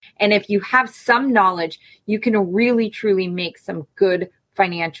And if you have some knowledge, you can really, truly make some good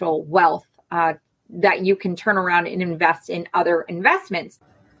financial wealth that you can turn around and invest in other investments.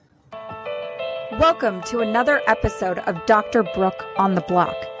 Welcome to another episode of Dr. Brooke on the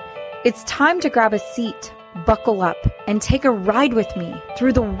Block. It's time to grab a seat, buckle up, and take a ride with me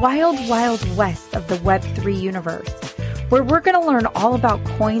through the wild, wild west of the Web3 universe, where we're going to learn all about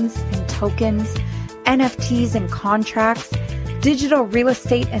coins and tokens, NFTs and contracts, digital real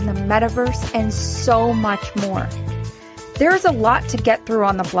estate and the metaverse, and so much more. There's a lot to get through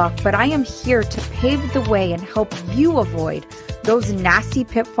on the block, but I am here to pave the way and help you avoid those nasty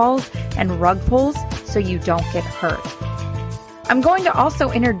pitfalls and rug pulls so you don't get hurt. I'm going to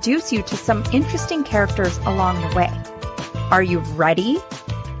also introduce you to some interesting characters along the way. Are you ready?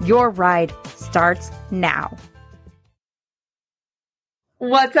 Your ride starts now.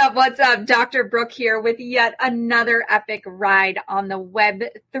 What's up? What's up? Dr. Brooke here with yet another epic ride on the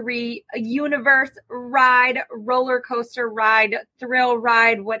Web3 universe ride, roller coaster ride, thrill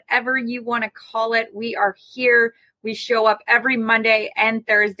ride, whatever you want to call it. We are here. We show up every Monday and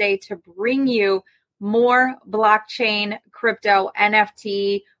Thursday to bring you more blockchain, crypto,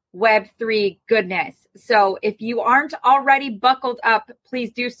 NFT, Web3 goodness. So if you aren't already buckled up,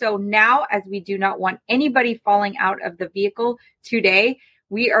 please do so now, as we do not want anybody falling out of the vehicle today.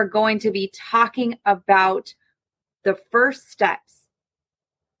 We are going to be talking about the first steps.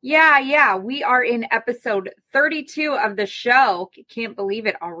 Yeah, we are in episode 32 of the show. Can't believe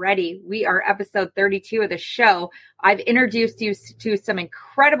it already. We are episode 32 of the show. I've introduced you to some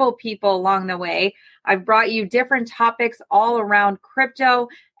incredible people along the way. I've brought you different topics all around crypto,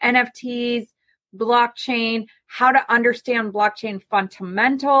 NFTs, blockchain, how to understand blockchain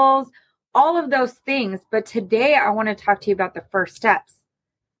fundamentals, all of those things. But today I want to talk to you about the first steps.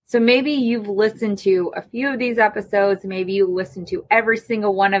 So maybe you've listened to a few of these episodes. Maybe you listened to every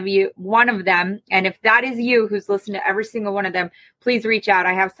single one of them. And if that is you who's listened to every single one of them, please reach out.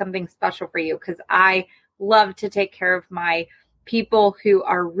 I have something special for you because I love to take care of my people who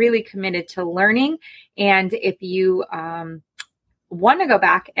are really committed to learning. And if you want to go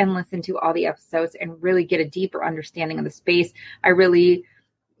back and listen to all the episodes and really get a deeper understanding of the space, I really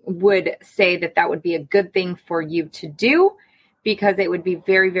would say that would be a good thing for you to do, because it would be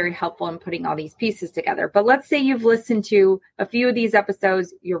very, very helpful in putting all these pieces together. But let's say you've listened to a few of these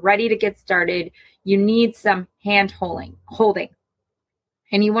episodes, you're ready to get started, you need some hand holding,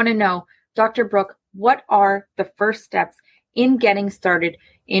 and you want to know, Dr. Brooke, what are the first steps in getting started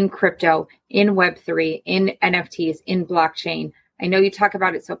in crypto, in Web3, in NFTs, in blockchain? I know you talk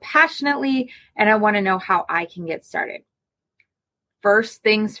about it so passionately, and I want to know how I can get started. First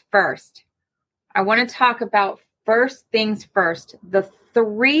things first. I want to talk about first things first, the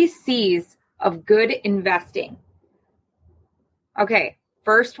 3 C's of good investing. Okay,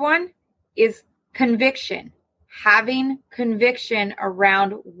 first one is conviction. Having conviction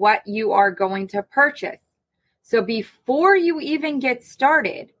around what you are going to purchase. So before you even get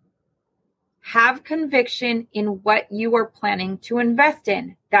started, have conviction in what you are planning to invest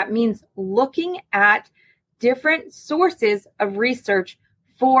in. That means looking at different sources of research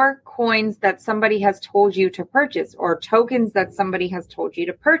for coins that somebody has told you to purchase or tokens that somebody has told you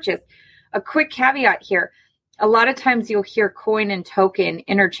to purchase. A quick caveat here. A lot of times you'll hear coin and token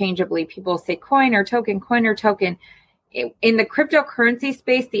interchangeably. People say coin or token, coin or token. In the cryptocurrency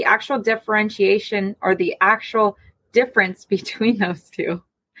space, the actual differentiation or the actual difference between those two,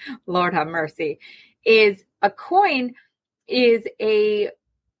 Lord have mercy, is a coin is a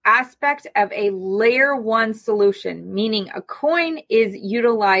aspect of a layer 1 solution, meaning a coin is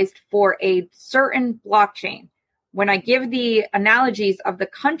utilized for a certain blockchain. When I give the analogies of the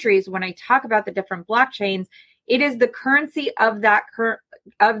countries, when I talk about the different blockchains, it is the currency of that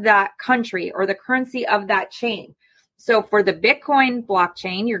country or the currency of that chain. So for the Bitcoin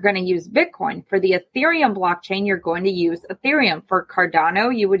blockchain, you're going to use Bitcoin. For the Ethereum blockchain, you're going to use Ethereum. For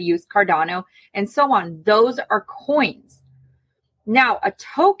Cardano, you would use Cardano, and so on. Those are coins. Now, a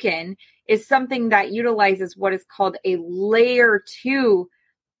token is something that utilizes what is called a layer 2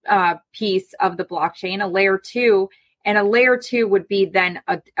 piece of the blockchain, a layer 2, and a layer 2 would be then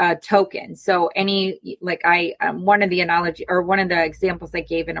a token. So one of the examples I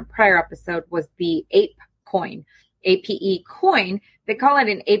gave in a prior episode was the Ape coin, APE coin. They call it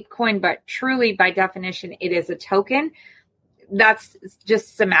an Ape coin, but truly by definition, it is a token. That's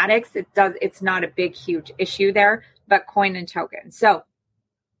just semantics. It's not a big, huge issue there, but coin and token. So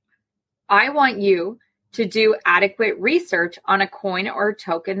I want you to do adequate research on a coin or a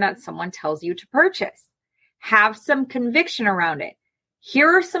token that someone tells you to purchase. Have some conviction around it.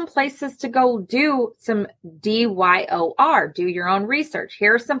 Here are some places to go do some DYOR, do your own research.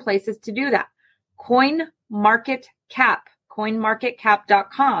 Here are some places to do that. CoinMarketCap,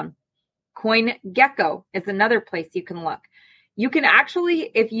 coinmarketcap.com. CoinGecko is another place you can look. You can actually,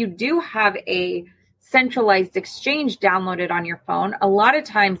 if you do have a centralized exchange downloaded on your phone, a lot of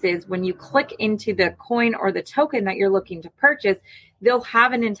times is when you click into the coin or the token that you're looking to purchase, they'll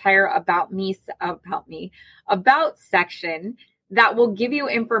have an entire about section that will give you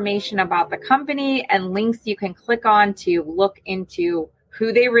information about the company and links you can click on to look into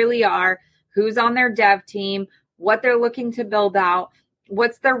who they really are, who's on their dev team, what they're looking to build out,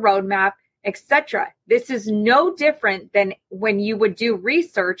 what's their roadmap, etc. This is no different than when you would do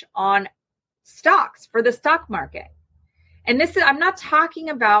research on stocks for the stock market. And this is, I'm not talking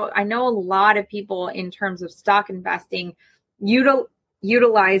about, I know a lot of people in terms of stock investing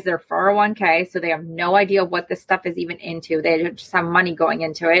utilize their 401k, so they have no idea what this stuff is even into. They just have money going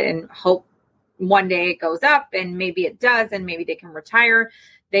into it and hope one day it goes up, and maybe it does, and maybe they can retire.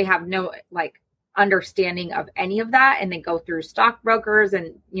 They have no understanding of any of that, and they go through stockbrokers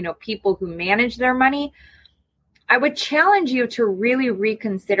and people who manage their money. I would challenge you to really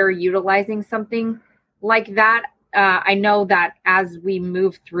reconsider utilizing something like that. I know that as we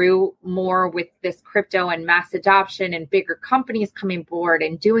move through more with this crypto and mass adoption and bigger companies coming board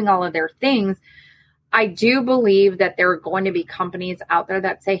and doing all of their things, I do believe that there are going to be companies out there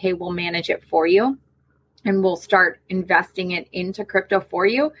that say, hey, we'll manage it for you and we'll start investing it into crypto for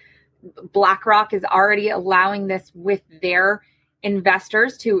you. BlackRock is already allowing this with their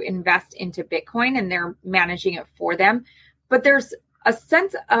investors to invest into Bitcoin, and they're managing it for them. But there's a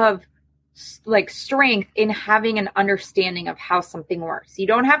sense of strength in having an understanding of how something works. You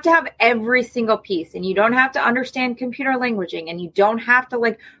don't have to have every single piece, and you don't have to understand computer languaging, and you don't have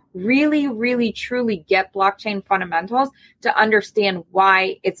to really, really, truly get blockchain fundamentals to understand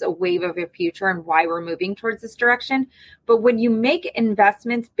why it's a wave of a future and why we're moving towards this direction. But when you make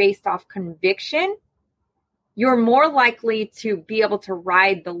investments based off conviction, you're more likely to be able to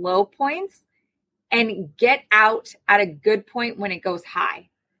ride the low points and get out at a good point when it goes high,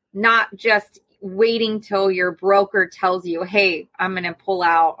 not just waiting till your broker tells you, hey, I'm going to pull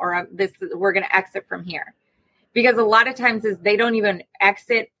out, or we're going to exit from here. Because a lot of times they don't even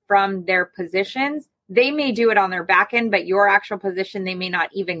exit from their positions. They may do it on their back end, but your actual position, they may not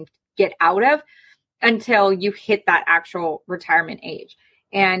even get out of until you hit that actual retirement age.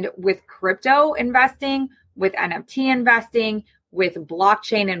 And with crypto investing, with NFT investing, with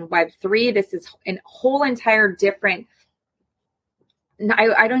blockchain and Web3, this is a whole entire different,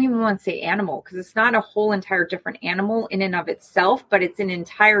 I don't even want to say animal, because it's not a whole entire different animal in and of itself, but it's an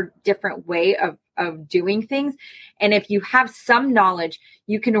entire different way of doing things. And if you have some knowledge,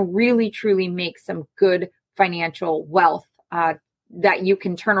 you can really, truly make some good financial wealth that you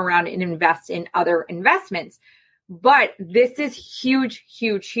can turn around and invest in other investments. But this is huge,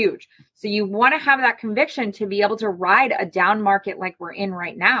 huge, huge. So you want to have that conviction to be able to ride a down market like we're in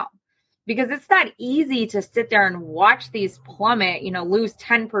right now. Because it's not easy to sit there and watch these plummet, lose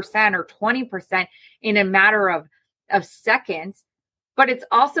 10% or 20% in a matter of seconds. But it's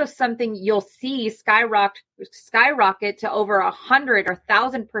also something you'll see skyrocket to over 100 or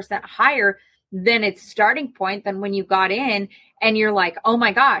 1,000% higher than its starting point than when you got in. And you're like, oh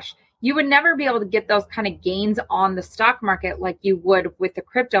my gosh, you would never be able to get those kind of gains on the stock market like you would with the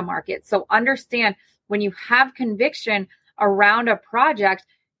crypto market. So understand, when you have conviction around a project,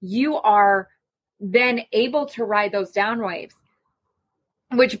 you are then able to ride those down waves.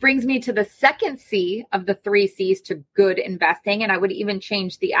 Which brings me to the second C of the 3 C's to good investing. And I would even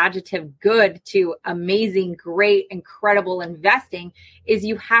change the adjective good to amazing, great, incredible investing, is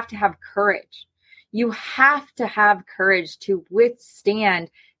you have to have courage. You have to have courage to withstand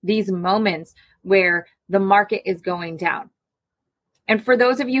these moments where the market is going down. And for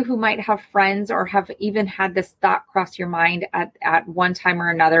those of you who might have friends or have even had this thought cross your mind at one time or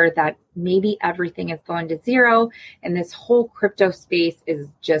another that maybe everything is going to zero and this whole crypto space is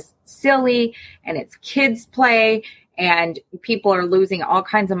just silly and it's kids play and people are losing all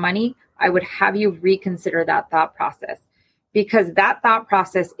kinds of money, I would have you reconsider that thought process, because that thought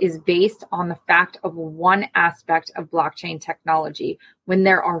process is based on the fact of one aspect of blockchain technology when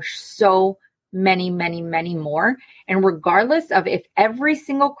there are so many, many, many more. And regardless of if every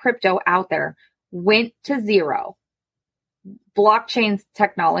single crypto out there went to zero, blockchain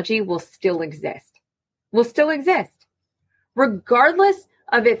technology will still exist. Regardless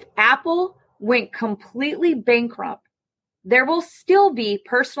of if Apple went completely bankrupt, there will still be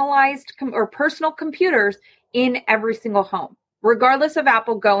personalized or personal computers in every single home, regardless of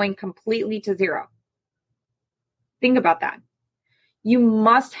Apple going completely to zero. Think about that. You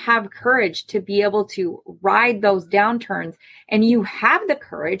must have courage to be able to ride those downturns, and you have the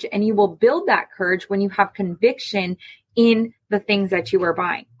courage, and you will build that courage when you have conviction in the things that you are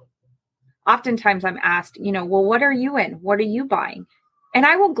buying. Oftentimes I'm asked, well, what are you in? What are you buying? And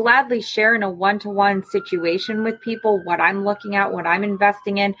I will gladly share in a one-to-one situation with people what I'm looking at, what I'm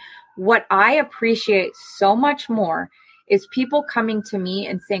investing in. What I appreciate so much more is people coming to me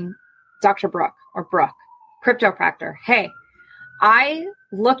and saying, Dr. Brooke or Brooke, Cryptocractor, hey, I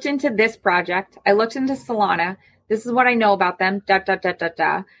looked into this project. I looked into Solana. This is what I know about them.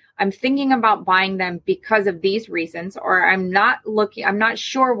 I'm thinking about buying them because of these reasons, or I'm not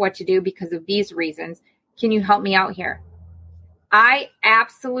sure what to do because of these reasons. Can you help me out here? I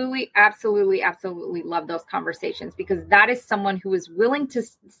absolutely love those conversations, because that is someone who is willing to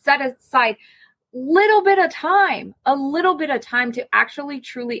set aside a little bit of time to actually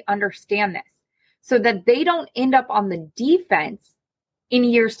truly understand this, so that they don't end up on the defense in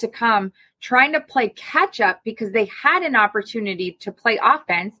years to come trying to play catch up because they had an opportunity to play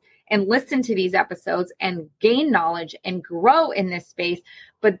offense and listen to these episodes and gain knowledge and grow in this space,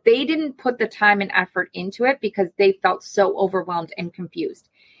 but they didn't put the time and effort into it because they felt so overwhelmed and confused.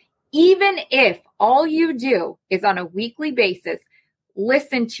 Even if all you do is on a weekly basis,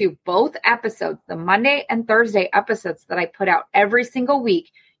 listen to both episodes, the Monday and Thursday episodes that I put out every single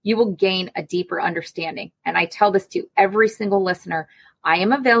week, you will gain a deeper understanding. And I tell this to every single listener. I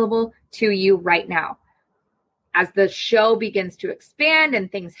am available to you right now. As the show begins to expand and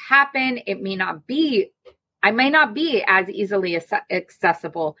things happen, I may not be as easily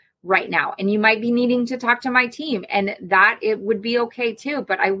accessible right now. And you might be needing to talk to my team, and that it would be okay too.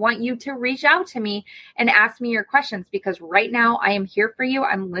 But I want you to reach out to me and ask me your questions, because right now I am here for you.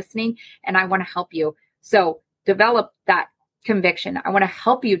 I'm listening and I want to help you. So develop that conviction. I want to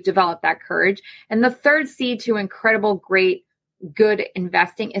help you develop that courage. And the third C to incredible, great, good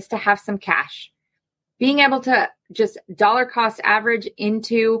investing is to have some cash. Being able to just dollar cost average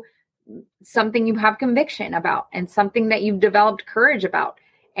into something you have conviction about and something that you've developed courage about,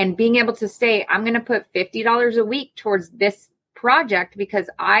 and being able to say, I'm going to put $50 a week towards this project because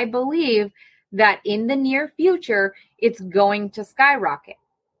I believe that in the near future, it's going to skyrocket.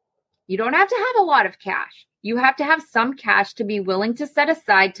 You don't have to have a lot of cash. You have to have some cash to be willing to set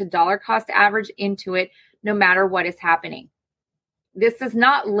aside to dollar cost average into it, no matter what is happening. This is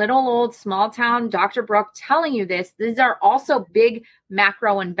not little old small town Dr. Brooke telling you this. These are also big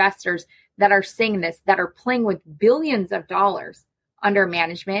macro investors that are saying this, that are playing with billions of dollars under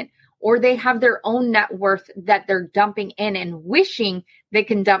management, or they have their own net worth that they're dumping in and wishing they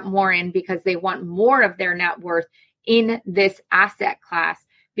can dump more in because they want more of their net worth in this asset class,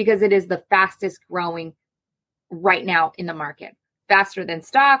 because it is the fastest growing right now in the market. Faster than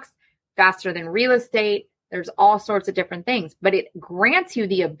stocks, faster than real estate. There's all sorts of different things, but it grants you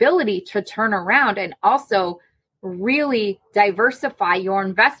the ability to turn around and also really diversify your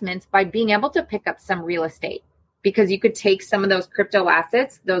investments by being able to pick up some real estate, because you could take some of those crypto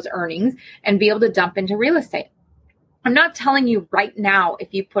assets, those earnings, and be able to dump into real estate. I'm not telling you right now,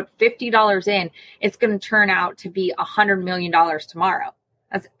 if you put $50 in, it's going to turn out to be $100 million tomorrow.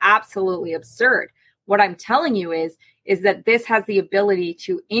 That's absolutely absurd. What I'm telling you is that this has the ability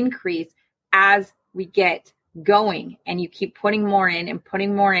to increase as we get going, and you keep putting more in and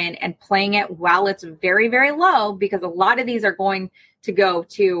playing it while it's very, very low, because a lot of these are going to go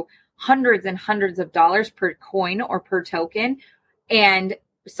to hundreds and hundreds of dollars per coin or per token. And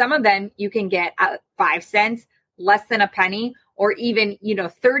some of them you can get at 5 cents, less than a penny, or even,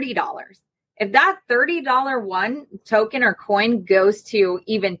 $30. If that $30 one token or coin goes to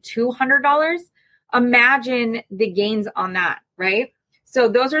even $200, imagine the gains on that, right? So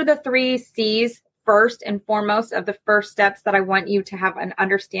those are the 3 C's. First and foremost of the first steps that I want you to have an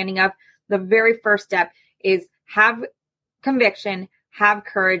understanding of. The very first step is have conviction, have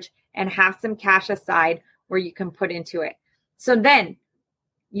courage, and have some cash aside where you can put into it. So then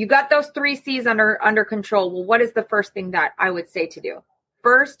you got those 3 C's under control. Well, what is the first thing that I would say to do?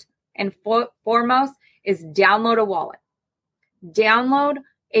 First and foremost is download a wallet. Download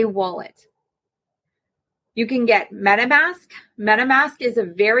a wallet. You can get MetaMask. MetaMask is a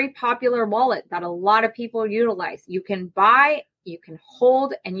very popular wallet that a lot of people utilize. You can buy, you can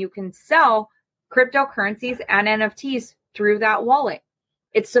hold, and you can sell cryptocurrencies and NFTs through that wallet.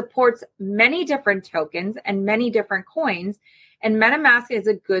 It supports many different tokens and many different coins, and MetaMask is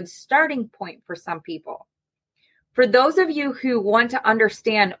a good starting point for some people. For those of you who want to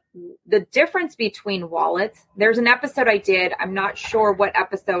understand the difference between wallets, there's an episode I did. I'm not sure what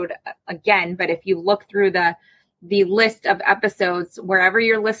episode again, but if you look through the list of episodes, wherever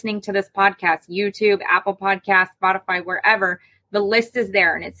you're listening to this podcast, YouTube, Apple Podcasts, Spotify, wherever, The list is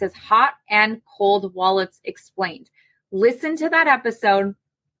there and it says hot and cold wallets explained. Listen to that episode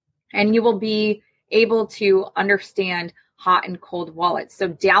and you will be able to understand hot and cold wallets. So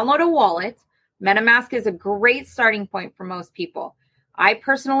download a wallet. MetaMask is a great starting point for most people. I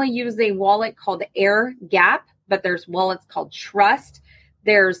personally use a wallet called Air Gap, but there's wallets called Trust.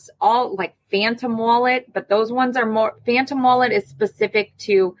 There's all like Phantom Wallet, but those ones are more, Phantom Wallet is specific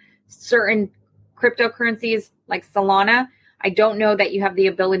to certain cryptocurrencies like Solana. I don't know that you have the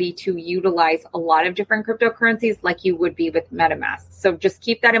ability to utilize a lot of different cryptocurrencies like you would be with MetaMask. So just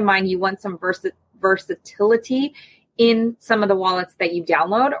keep that in mind. You want some versatility in some of the wallets that you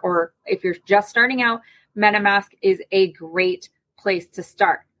download, or if you're just starting out, MetaMask is a great place to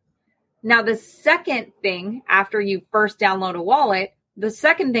start. Now, the second thing after you first download a wallet, the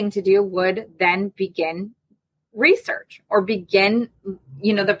second thing to do would then begin research or begin,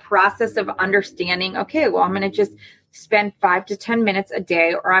 the process of understanding, okay, well, I'm going to just spend 5 to 10 minutes a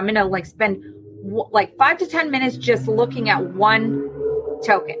day, or I'm going to spend 5 to 10 minutes just looking at one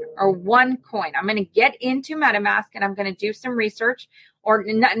token or one coin. I'm going to get into MetaMask and I'm going to do some research, or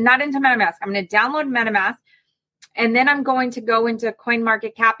not into MetaMask. I'm going to download MetaMask and then I'm going to go into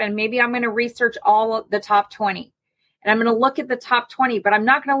CoinMarketCap and maybe I'm going to research all of the top 20. And I'm going to look at the top 20, but I'm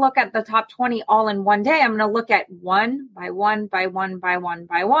not going to look at the top 20 all in one day. I'm going to look at one by one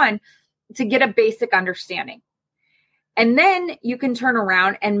to get a basic understanding. And then you can turn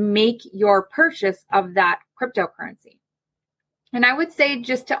around and make your purchase of that cryptocurrency. And I would say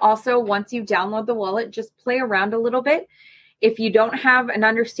just to also, once you download the wallet, just play around a little bit. If you don't have an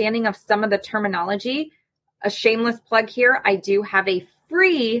understanding of some of the terminology, a shameless plug here, I do have a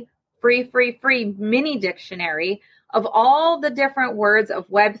free mini dictionary of all the different words of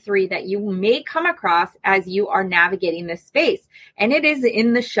Web3 that you may come across as you are navigating this space. And it is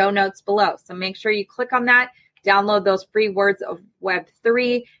in the show notes below. So make sure you click on that, download those free words of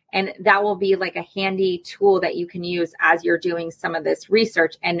Web3, and that will be like a handy tool that you can use as you're doing some of this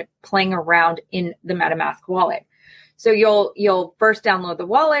research and playing around in the MetaMask wallet. So you'll first download the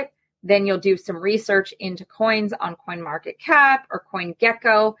wallet, then you'll do some research into coins on CoinMarketCap or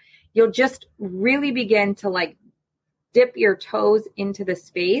CoinGecko. You'll just really begin to dip your toes into the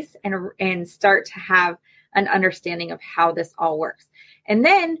space and start to have an understanding of how this all works. And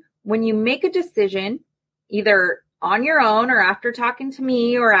then when you make a decision, either on your own or after talking to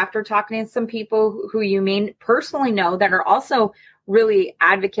me or after talking to some people who you may personally know that are also really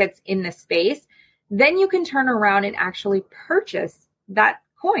advocates in this space, then you can turn around and actually purchase that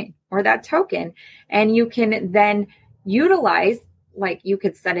coin or that token. And you can then utilize, you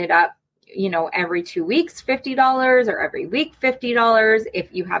could set it up, every 2 weeks, $50, or every week, $50, if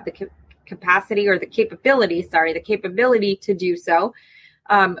you have the capacity or the capability to do so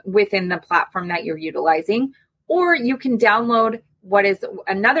within the platform that you're utilizing. Or you can download, what is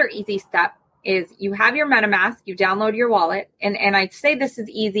another easy step is you have your MetaMask, you download your wallet. And I'd say this is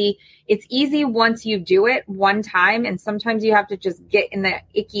easy. It's easy once you do it one time. And sometimes you have to just get in the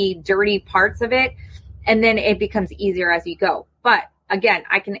icky, dirty parts of it. And then it becomes easier as you go. But again,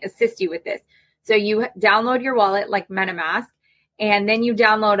 I can assist you with this. So you download your wallet like MetaMask, and then you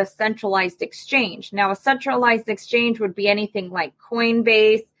download a centralized exchange. Now, a centralized exchange would be anything like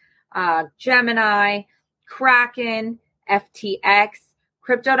Coinbase, Gemini, Kraken, FTX.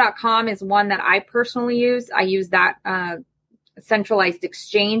 Crypto.com is one that I personally use. I use that centralized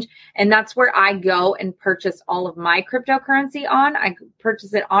exchange, and that's where I go and purchase all of my cryptocurrency on. I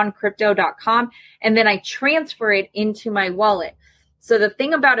purchase it on Crypto.com, and then I transfer it into my wallet. So the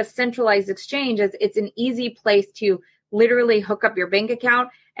thing about a centralized exchange is it's an easy place to literally hook up your bank account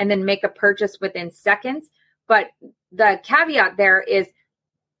and then make a purchase within seconds. But the caveat there is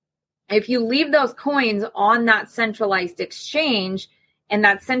if you leave those coins on that centralized exchange and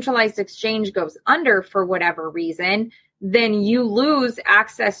that centralized exchange goes under for whatever reason, then you lose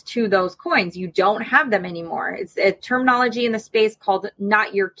access to those coins. You don't have them anymore. It's a terminology in the space called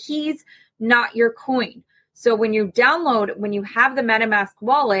not your keys, not your coin. So when you have the MetaMask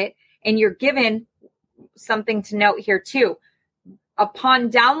wallet, and you're given something to note here too, upon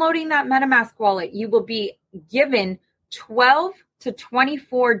downloading that MetaMask wallet, you will be given 12 to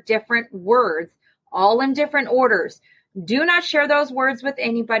 24 different words, all in different orders. Do not share those words with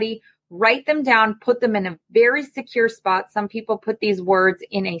anybody. Write them down, put them in a very secure spot. Some people put these words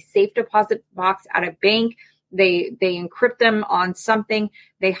in a safe deposit box at a bank. They encrypt them on something.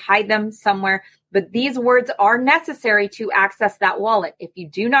 They hide them somewhere. But these words are necessary to access that wallet. If you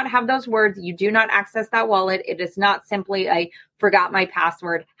do not have those words, you do not access that wallet. It is not simply a forgot my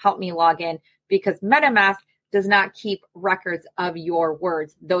password, help me log in, because MetaMask does not keep records of your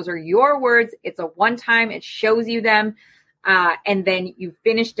words. Those are your words. It's a one-time. It shows you them. And then you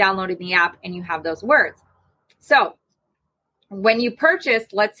finish downloading the app and you have those words. So when you purchase,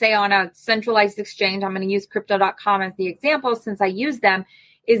 let's say on a centralized exchange, I'm going to use crypto.com as the example since I use them,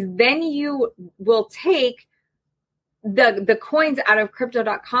 is then you will take the coins out of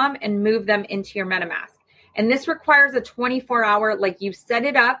crypto.com and move them into your MetaMask. And this requires a 24-hour, like you set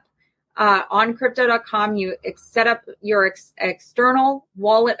it up on crypto.com, you set up your external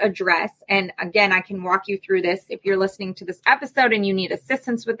wallet address. And again, I can walk you through this. If you're listening to this episode and you need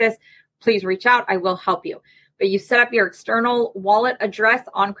assistance with this, please reach out. I will help you. But you set up your external wallet address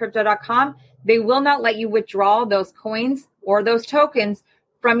on crypto.com. They will not let you withdraw those coins or those tokens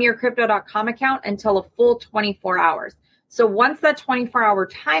from your crypto.com account until a full 24 hours. So once that 24-hour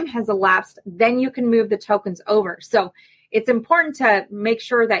time has elapsed, then you can move the tokens over. So it's important to make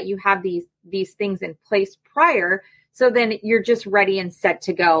sure that you have these things in place prior, so then you're just ready and set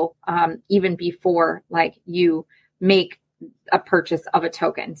to go even before like you make a purchase of a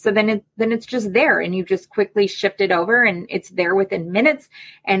token. So then it's just there and you just quickly shift it over and it's there within minutes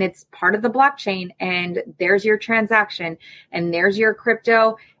and it's part of the blockchain and there's your transaction and there's your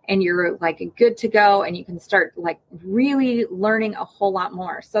crypto and you're like good to go and you can start like really learning a whole lot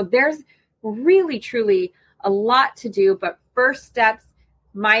more. So there's really, truly a lot to do, but first steps,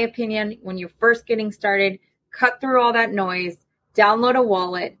 my opinion, when you're first getting started, cut through all that noise, download a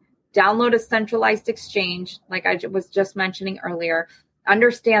wallet, download a centralized exchange, like I was just mentioning earlier,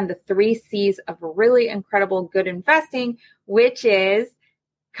 understand the 3 C's of really incredible good investing, which is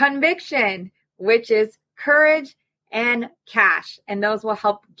conviction, which is courage and cash. And those will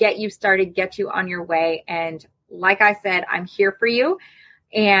help get you started, get you on your way. And like I said, I'm here for you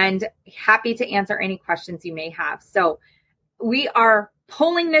and happy to answer any questions you may have. So we are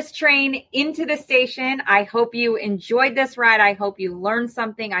pulling this train into the station. I hope you enjoyed this ride. I hope you learned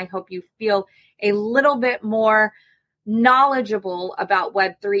something. I hope you feel a little bit more knowledgeable about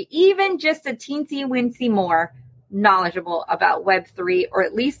Web3, even just a teensy weensy more knowledgeable about Web3, or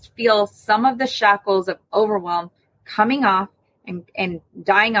at least feel some of the shackles of overwhelm coming off and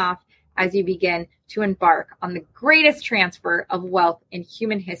dying off as you begin to embark on the greatest transfer of wealth in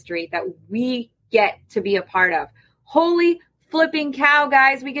human history that we get to be a part of. Holy flipping cow,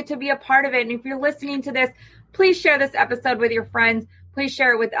 guys, we get to be a part of it. And if you're listening to this, please share this episode with your friends. Please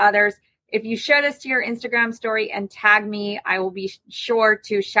share it with others. If you share this to your Instagram story and tag me, I will be sure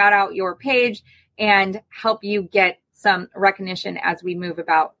to shout out your page and help you get some recognition as we move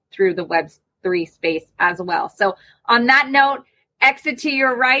about through the Web3 space as well. So on that note, exit to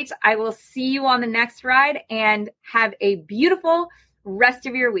your right. I will see you on the next ride and have a beautiful rest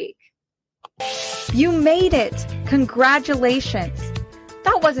of your week. You made it. Congratulations.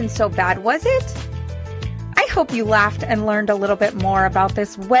 That wasn't so bad, was it? I hope you laughed and learned a little bit more about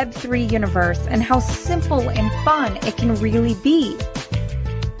this Web3 universe and how simple and fun it can really be.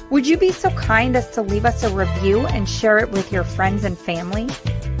 Would you be so kind as to leave us a review and share it with your friends and family?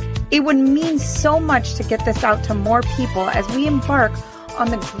 It would mean so much to get this out to more people as we embark on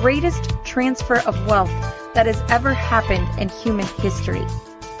the greatest transfer of wealth that has ever happened in human history.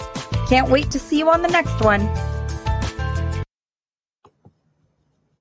 Can't wait to see you on the next one.